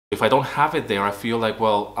If I don't have it there, I feel like,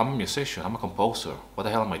 well, I'm a musician, I'm a composer. What the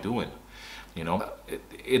hell am I doing? You know,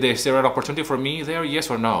 is there an opportunity for me there? Yes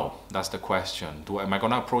or no? That's the question. Am I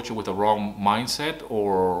going to approach it with the wrong mindset,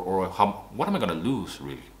 or what am I going to lose,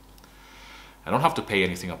 really? I don't have to pay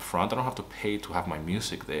anything up front. I don't have to pay to have my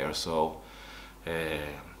music there. So it's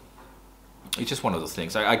just one of those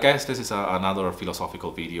things. I guess this is another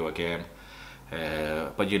philosophical video again.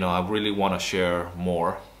 But you know, I really want to share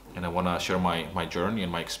more, and I want to share my journey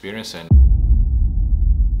and my experience. And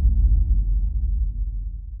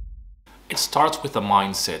it starts with the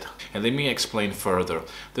mindset, and let me explain further.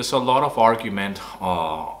 There's a lot of argument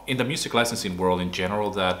in the music licensing world in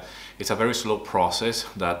general that it's a very slow process,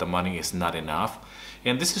 that the money is not enough.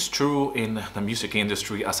 And this is true in the music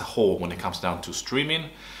industry as a whole when it comes down to streaming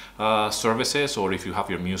services, or if you have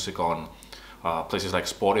your music on places like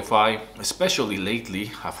Spotify. Especially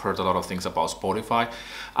lately, I've heard a lot of things about Spotify.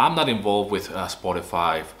 I'm not involved with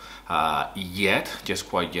Spotify yet, just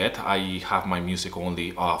quite yet. I have my music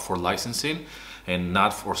only for licensing and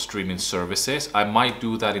not for streaming services. I might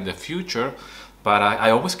do that in the future, but I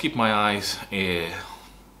always keep my eyes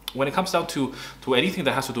when it comes down to anything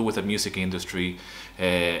that has to do with the music industry,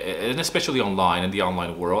 and especially online, in the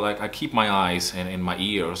online world. I keep my eyes and my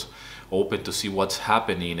ears open to see what's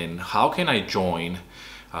happening and how can I join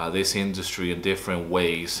this industry in different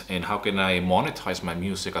ways, and how can I monetize my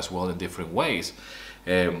music as well in different ways.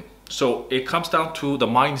 So it comes down to the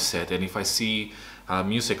mindset, and if I see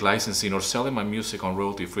music licensing or selling my music on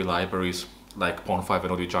royalty-free libraries like Pond5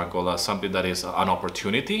 and Audio Jungle as something that is an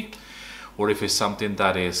opportunity, or if it's something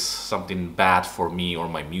that is something bad for me or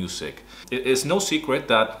my music. It's no secret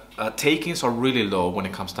that takings are really low when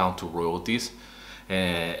it comes down to royalties.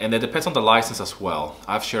 And it depends on the license as well.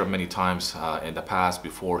 I've shared many times in the past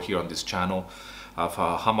before here on this channel of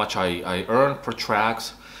how much I earn per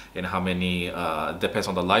tracks, and how many, depends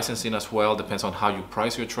on the licensing as well, depends on how you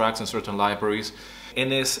price your tracks in certain libraries.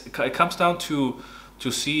 And it comes down to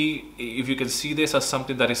see if you can see this as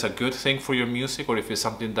something that is a good thing for your music, or if it's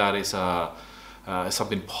something that is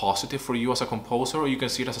something positive for you as a composer, or you can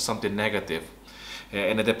see it as something negative.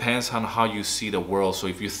 And it depends on how you see the world. So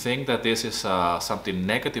if you think that this is something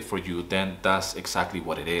negative for you, then that's exactly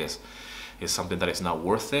what it is. It's something that is not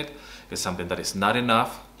worth it. It's something that is not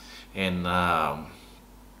enough. And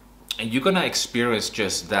you're gonna experience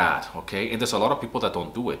just that, okay? And there's a lot of people that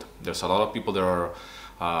don't do it. There's a lot of people that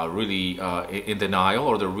are really in denial,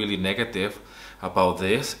 or they're really negative about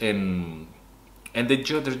this, and they're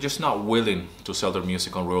just not willing to sell their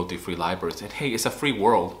music on royalty-free libraries. And hey, it's a free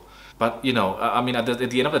world. But you know, I mean, at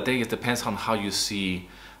the end of the day, it depends on how you see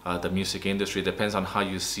the music industry. It depends on how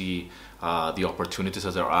you see the opportunities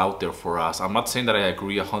that are out there for us. I'm not saying that I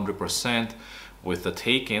agree 100% with the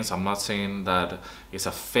takings. I'm not saying that it's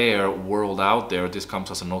a fair world out there. This comes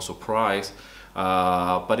as a no surprise.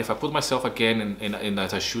 But if I put myself again in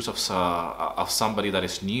the shoes of somebody that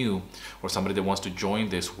is new, or somebody that wants to join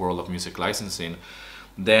this world of music licensing,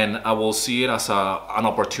 then I will see it as an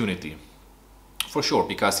opportunity. For sure,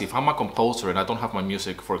 because if I'm a composer and I don't have my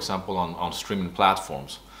music, for example, on streaming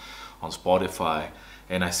platforms, on Spotify,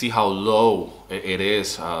 and I see how low it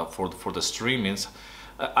is for the streamings,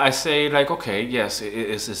 I say like, okay, yes,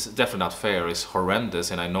 it's definitely not fair, it's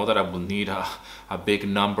horrendous, and I know that I will need a big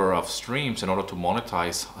number of streams in order to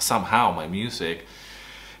monetize somehow my music.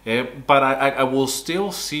 But I will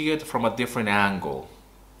still see it from a different angle.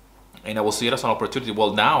 And I will see it as an opportunity.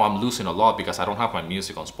 Well, now I'm losing a lot because I don't have my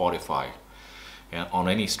music on Spotify, and on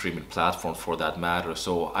any streaming platform for that matter.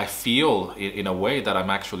 So I feel in a way that I'm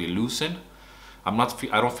actually losing. I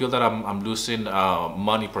don't feel that I'm losing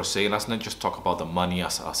money per se. Let's not just talk about the money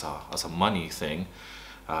as a money thing.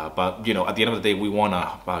 But you know, at the end of the day, we want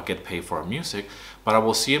to get paid for our music. But I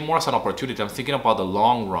will see it more as an opportunity. I'm thinking about the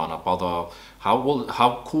long run, about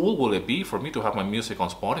how cool will it be for me to have my music on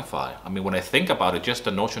Spotify. I mean, when I think about it, just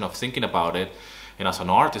the notion of thinking about it, and as an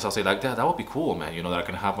artist, I'll say like that would be cool, man. You know, that I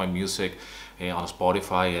can have my music on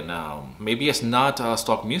Spotify, and maybe it's not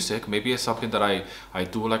stock music. Maybe it's something that I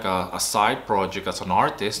do like a side project as an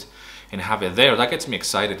artist, and have it there. That gets me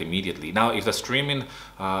excited immediately. Now, if the streaming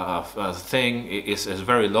thing is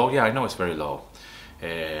very low, yeah, I know it's very low.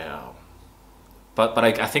 But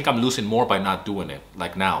I think I'm losing more by not doing it.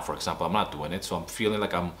 Like now, for example, I'm not doing it, so I'm feeling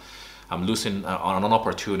like I'm losing on an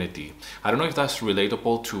opportunity. I don't know if that's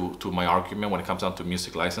relatable to my argument when it comes down to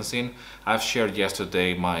music licensing. I've shared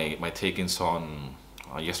yesterday my takings on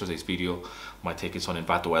yesterday's video, my takings on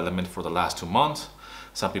Envato Element for the last 2 months.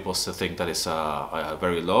 Some people still think that it's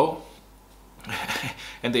very low,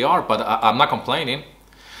 and they are, but I'm not complaining.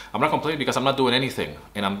 I'm not complaining because I'm not doing anything,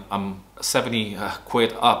 and I'm 70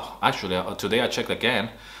 quid up. Actually, today I checked again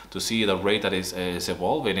to see the rate that is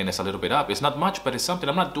evolving, and it's a little bit up. It's not much, but it's something.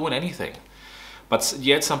 I'm not doing anything. But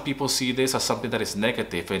yet some people see this as something that is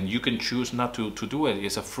negative, and you can choose not to do it.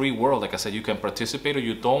 It's a free world. Like I said, you can participate or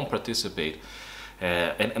you don't participate.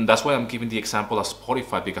 And that's why I'm giving the example of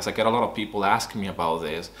Spotify, because I get a lot of people asking me about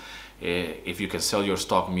this. If you can sell your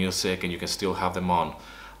stock music and you can still have them on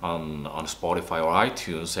Spotify or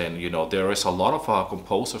iTunes. And you know, there is a lot of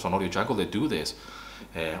composers on Audio Jungle that do this.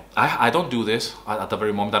 I don't do this at the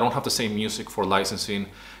very moment. I don't have the same music for licensing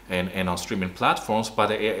and on streaming platforms,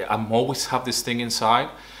 but I'm always have this thing inside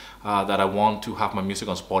that I want to have my music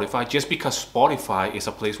on Spotify, just because Spotify is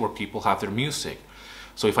a place where people have their music.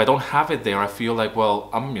 So if I don't have it there, I feel like, well,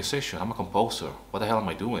 I'm a musician, I'm a composer. What the hell am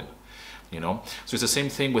I doing? You know? So it's the same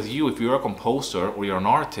thing with you. If you're a composer or you're an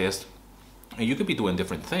artist, and you could be doing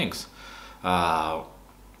different things.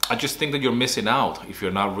 I just think that you're missing out if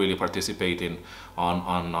you're not really participating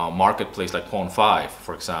on a marketplace like Pond5,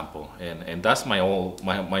 for example. And that's my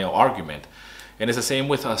argument. And it's the same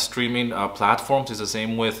with streaming platforms. It's the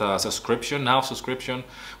same with subscription,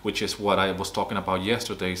 which is what I was talking about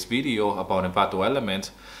yesterday's video about Envato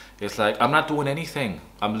Elements. It's like, I'm not doing anything.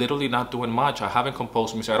 I'm literally not doing much. I haven't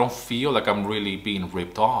composed music. I don't feel like I'm really being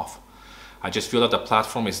ripped off. I just feel that the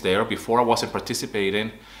platform is there. Before I wasn't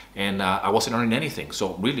participating and I wasn't earning anything.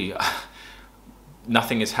 So really,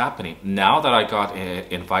 nothing is happening. Now that I got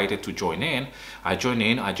invited to join in, I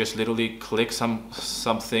just literally click some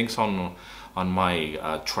things on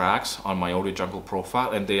my tracks on my Audio Jungle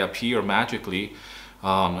profile, and they appear magically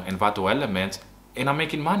on Envato Elements, and I'm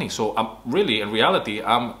making money. So I'm really, in reality,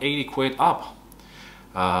 I'm 80 quid up.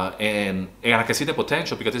 And I can see the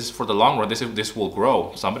potential, because this is for the long run. This will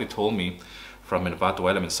grow. Somebody told me from Envato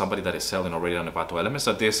Elements, somebody that is selling already on Envato Elements,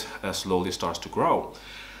 that this slowly starts to grow.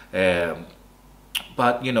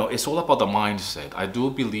 But you know, it's all about the mindset. I do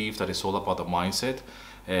believe that it's all about the mindset.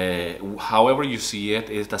 However you see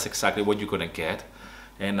it, that's exactly what you're gonna get.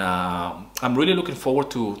 And I'm really looking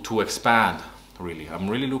forward to expand. Really, I'm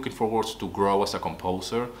really looking forward to grow as a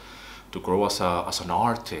composer, to grow as an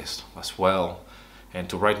artist as well, and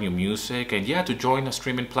to write new music, and yeah, to join the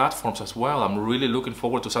streaming platforms as well. I'm really looking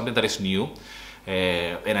forward to something that is new.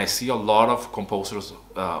 And I see a lot of composers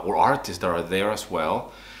or artists that are there as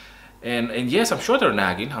well. And yes, I'm sure they're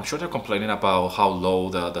nagging. I'm sure they're complaining about how low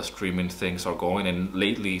the streaming things are going. And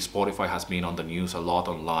lately, Spotify has been on the news a lot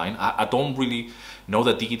online. I don't really know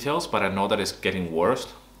the details, but I know that it's getting worse.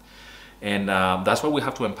 And that's why we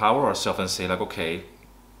have to empower ourselves and say, like, okay,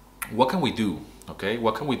 what can we do? Okay,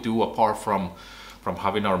 what can we do apart from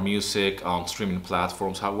having our music on streaming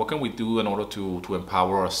platforms? What can we do in order to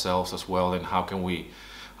empower ourselves as well? And how can we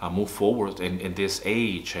move forward in this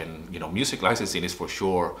age? And you know, music licensing is for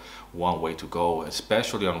sure one way to go,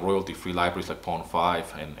 especially on royalty-free libraries like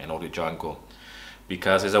Pond5 and Audio Jungle,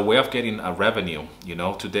 because it's a way of getting a revenue. You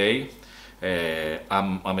know, today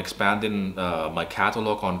I'm expanding my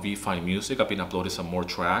catalog on VFine Music. I've been uploading some more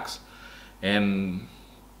tracks, and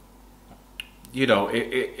you know,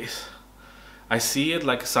 I see it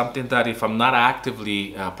like something that if I'm not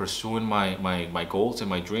actively pursuing my goals and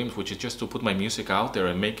my dreams, which is just to put my music out there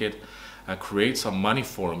and make it create some money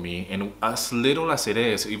for me, and as little as it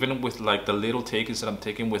is, even with like the little takings that I'm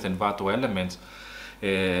taking with Envato Elements,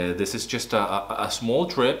 this is just a small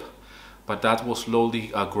trip, but that will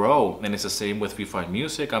slowly grow. And it's the same with VFine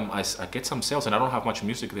Music. I get some sales, and I don't have much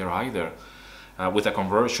music there either. With a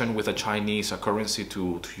conversion with a Chinese currency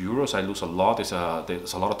to euros, I lose a lot. There's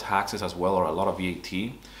a lot of taxes as well, or a lot of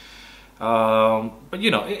VAT. But you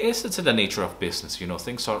know, it's in the nature of business. You know,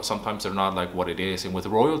 things are sometimes they're not like what it is. And with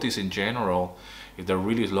royalties in general, if they're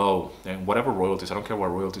really low, and whatever royalties, I don't care what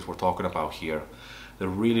royalties we're talking about here, they're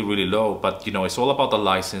really, really low. But you know, it's all about the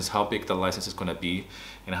license, how big the license is going to be,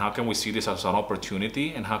 and how can we see this as an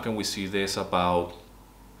opportunity, and how can we see this about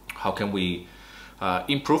how can we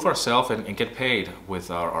improve ourselves and get paid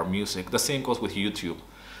with our music. The same goes with YouTube.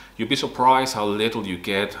 You'd be surprised how little you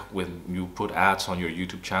get when you put ads on your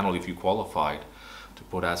YouTube channel if you qualified to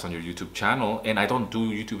put ads on your YouTube channel. And I don't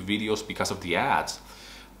do YouTube videos because of the ads,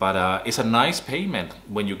 but it's a nice payment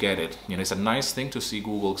when you get it. You know, it's a nice thing to see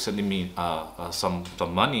Google sending me some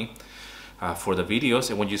money for the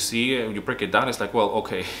videos. And when you see it, when you break it down, it's like, well,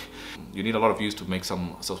 okay, you need a lot of views to make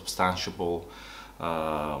some substantial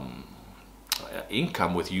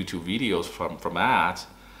income with YouTube videos from ads.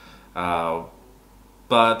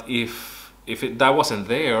 But if that wasn't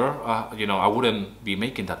there, you know, I wouldn't be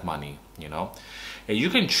making that money, you know. And you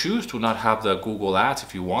can choose to not have the Google ads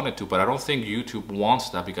if you wanted to, but I don't think YouTube wants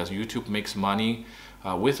that, because YouTube makes money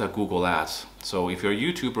with the Google ads. So if you're a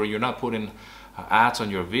YouTuber, you're not putting ads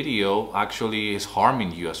on your video, actually is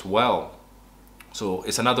harming you as well. So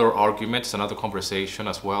it's another argument, it's another conversation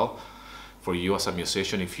as well for you as a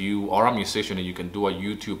musician. If you are a musician and you can do a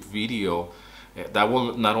YouTube video, that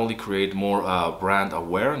will not only create more brand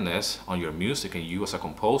awareness on your music and you as a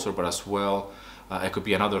composer, but as well it could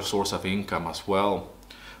be another source of income as well,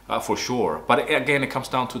 for sure. But again, it comes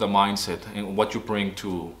down to the mindset and what you bring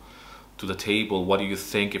to the table. What do you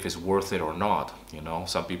think, if it's worth it or not? You know,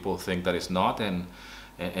 some people think that it's not, and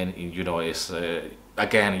you know, it's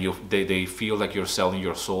again, they feel like you're selling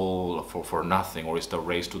your soul for nothing, or it's the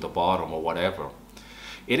race to the bottom or whatever.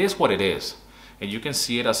 It is what it is, and you can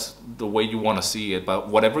see it as the way you want to see it, but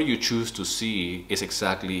whatever you choose to see is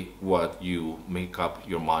exactly what you make up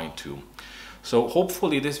your mind to. So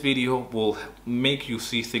hopefully this video will make you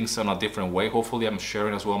see things in a different way. Hopefully I'm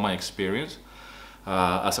sharing as well my experience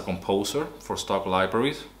as a composer for stock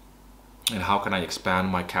libraries, and how can I expand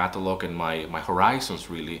my catalog and my horizons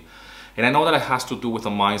really. And I know that it has to do with the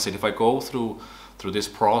mindset. If I go through this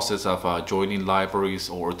process of joining libraries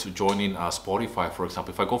or to joining Spotify, for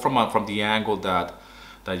example, if I go from the angle that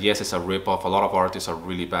yes, it's a ripoff, a lot of artists are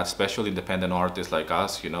really bad, especially independent artists like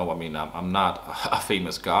us, you know, I mean, I'm not a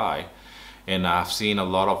famous guy, and I've seen a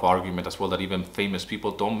lot of argument as well that even famous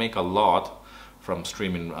people don't make a lot from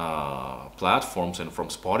streaming platforms and from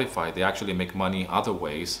Spotify. They actually make money other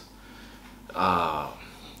ways to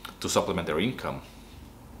supplement their income.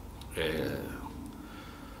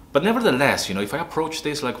 But nevertheless, you know, if I approach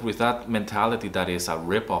this like with that mentality that is a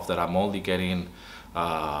ripoff, that I'm only getting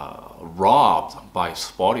robbed by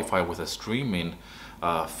Spotify with the streaming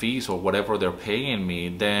fees or whatever they're paying me,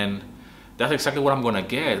 then that's exactly what I'm gonna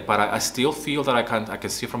get. But I still feel that I can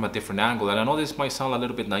see from a different angle. And I know this might sound a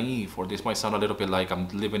little bit naive, or this might sound a little bit like I'm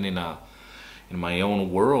living in my own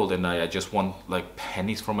world and I just want like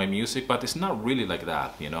pennies from my music, but it's not really like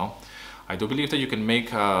that, you know. I do believe that you can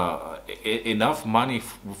make enough money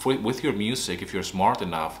with your music if you're smart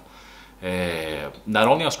enough, not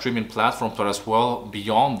only on streaming platforms, but as well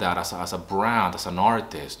beyond that, as a brand, as an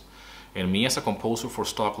artist. And me as a composer for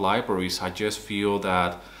stock libraries, I just feel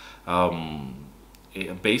that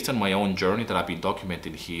based on my own journey that I've been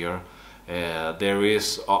documenting here, there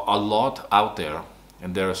is a lot out there.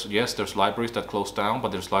 And there's libraries that close down,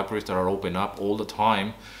 but there's libraries that are open up all the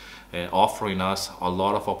time, offering us a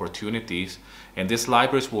lot of opportunities. And these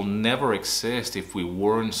libraries will never exist if we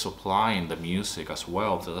weren't supplying the music as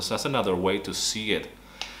well. So that's another way to see it.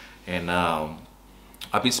 And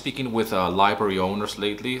I've been speaking with library owners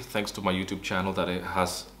lately, thanks to my YouTube channel, that it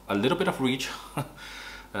has a little bit of reach,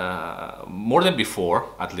 more than before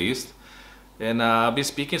at least. And I've been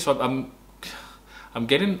speaking, so I'm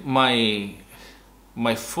getting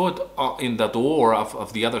my foot in the door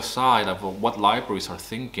of the other side of what libraries are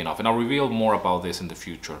thinking of, and I'll reveal more about this in the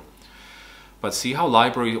future. But see how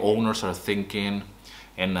library owners are thinking,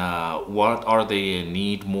 and what are they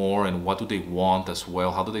need more, and what do they want as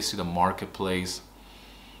well, how do they see the marketplace.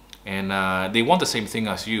 And they want the same thing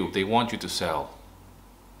as you. They want you to sell.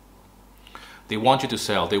 They want you to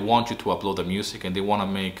sell, they want you to upload the music, and they want to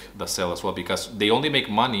make the sale as well, because they only make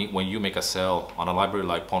money when you make a sale on a library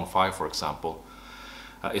like Pond5, for example.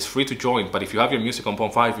 It's free to join, but if you have your music on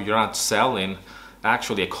Pond5, you're not selling,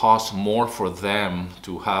 actually it costs more for them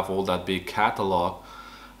to have all that big catalog,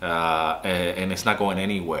 and it's not going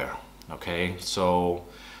anywhere, okay? So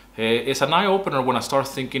it's an eye-opener when I start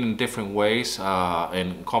thinking in different ways,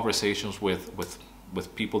 in conversations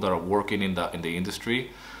with people that are working in the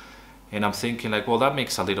industry. And I'm thinking like, well, that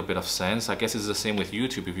makes a little bit of sense. I guess it's the same with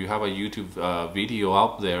YouTube. If you have a YouTube video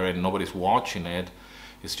out there and nobody's watching it,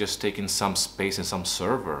 it's just taking some space in some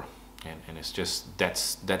server, and it's just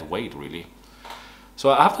that's dead weight really. So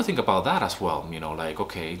I have to think about that as well, you know, like,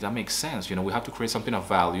 okay, that makes sense. You know, we have to create something of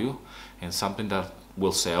value and something that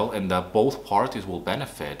will sell and that both parties will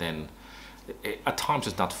benefit. And at times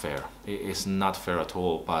it's not fair. It's not fair at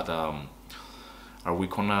all. But are we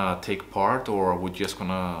gonna take part, or are we just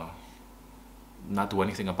gonna not do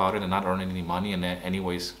anything about it and not earn any money, and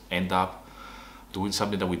anyways end up doing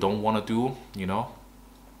something that we don't want to do, you know?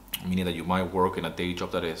 Meaning that you might work in a day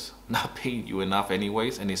job that is not paying you enough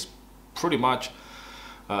anyways, and it's pretty much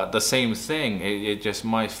the same thing. It just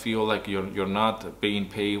might feel like you're not being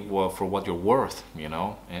paid for what you're worth, you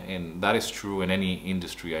know? And that is true in any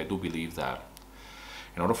industry. I do believe that.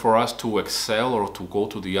 In order for us to excel or to go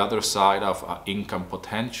to the other side of income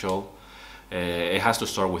potential, it has to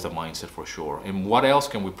start with a mindset for sure. And what else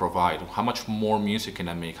can we provide? How much more music can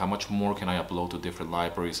I make? How much more can I upload to different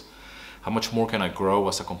libraries? How much more can I grow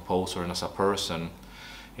as a composer and as a person?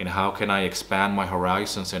 And how can I expand my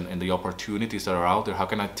horizons and the opportunities that are out there? How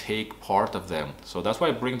can I take part of them? So that's why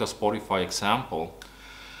I bring the Spotify example.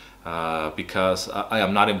 because I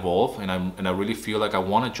am not involved, and I really feel like I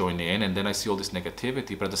want to join in, and then I see all this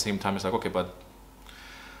negativity, but at the same time it's like, okay, but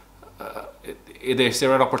is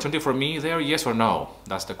there an opportunity for me there? Yes or no?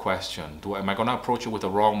 That's the question. Am I going to approach it with the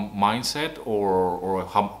wrong mindset, or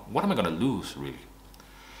what am I going to lose really?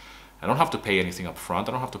 I don't have to pay anything up front.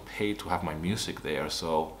 I don't have to pay to have my music there.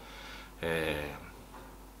 So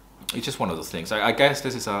it's just one of those things. I guess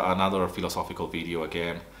this is another philosophical video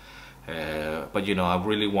again. But you know, I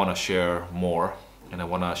really want to share more, and I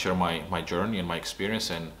want to share my journey and my experience,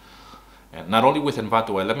 and not only with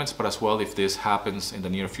Envato Elements, but as well, if this happens in the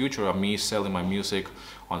near future of me selling my music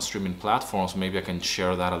on streaming platforms, maybe I can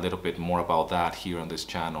share that a little bit more about that here on this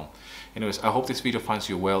channel. Anyways, I hope this video finds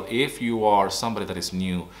you well. If you are somebody that is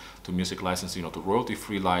new to music licensing or to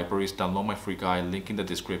royalty-free libraries, download my free guide, link in the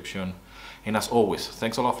description. And as always,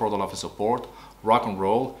 thanks a lot for all the love and support. Rock and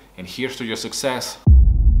roll, and here's to your success.